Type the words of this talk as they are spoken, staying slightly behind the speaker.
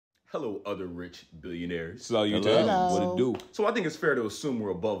Hello, other rich billionaires. So you tell them what it do. So I think it's fair to assume we're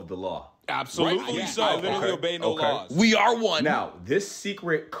above the law. Absolutely so. I literally obey no laws. We are one. Now, this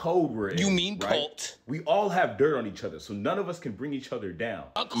secret code we're in. You mean right? cult? We all have dirt on each other, so none of us can bring each other down.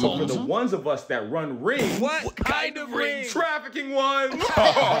 A So cult? for the ones of us that run rings, What kind of ring? trafficking ones. Usually we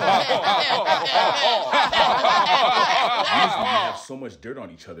have so much dirt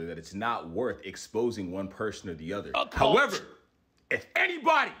on each other that it's not worth exposing one person or the other. However, if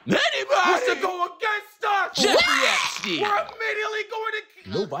anybody wants to go against us, Jeffery Epstein. we're immediately going to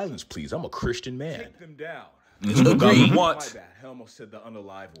No violence, please. I'm a Christian man. kick them down. Agreed. My bad. I almost said the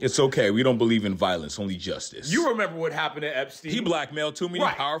unalive. It's okay. We don't believe in violence, only justice. You remember what happened to Epstein? He blackmailed too many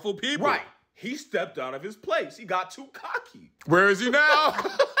powerful people. Right. He stepped out of his place. He got too cocky. Where is he now?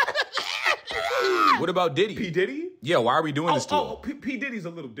 What about Diddy? P. Diddy? Yeah, why are we doing this to him? P. Diddy's a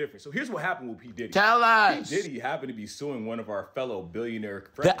little different. So here's what happened with P. Diddy. Tell us. P. Diddy happened to be suing one of our fellow billionaire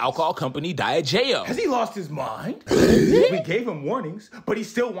friends. The alcohol company Diageo. Has he lost his mind? We gave him warnings, but he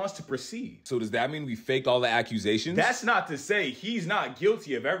still wants to proceed. So does that mean we faked all the accusations? That's not to say he's not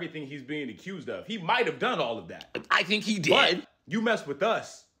guilty of everything he's being accused of. He might have done all of that. I think he did. But you mess with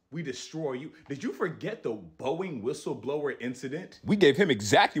us, we destroy you. Did you forget the Boeing whistleblower incident? We gave him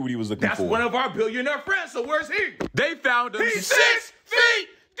exactly what he was looking That's for. one of our billionaire friends, so where's he? They found him He's 6 feet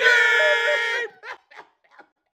deep!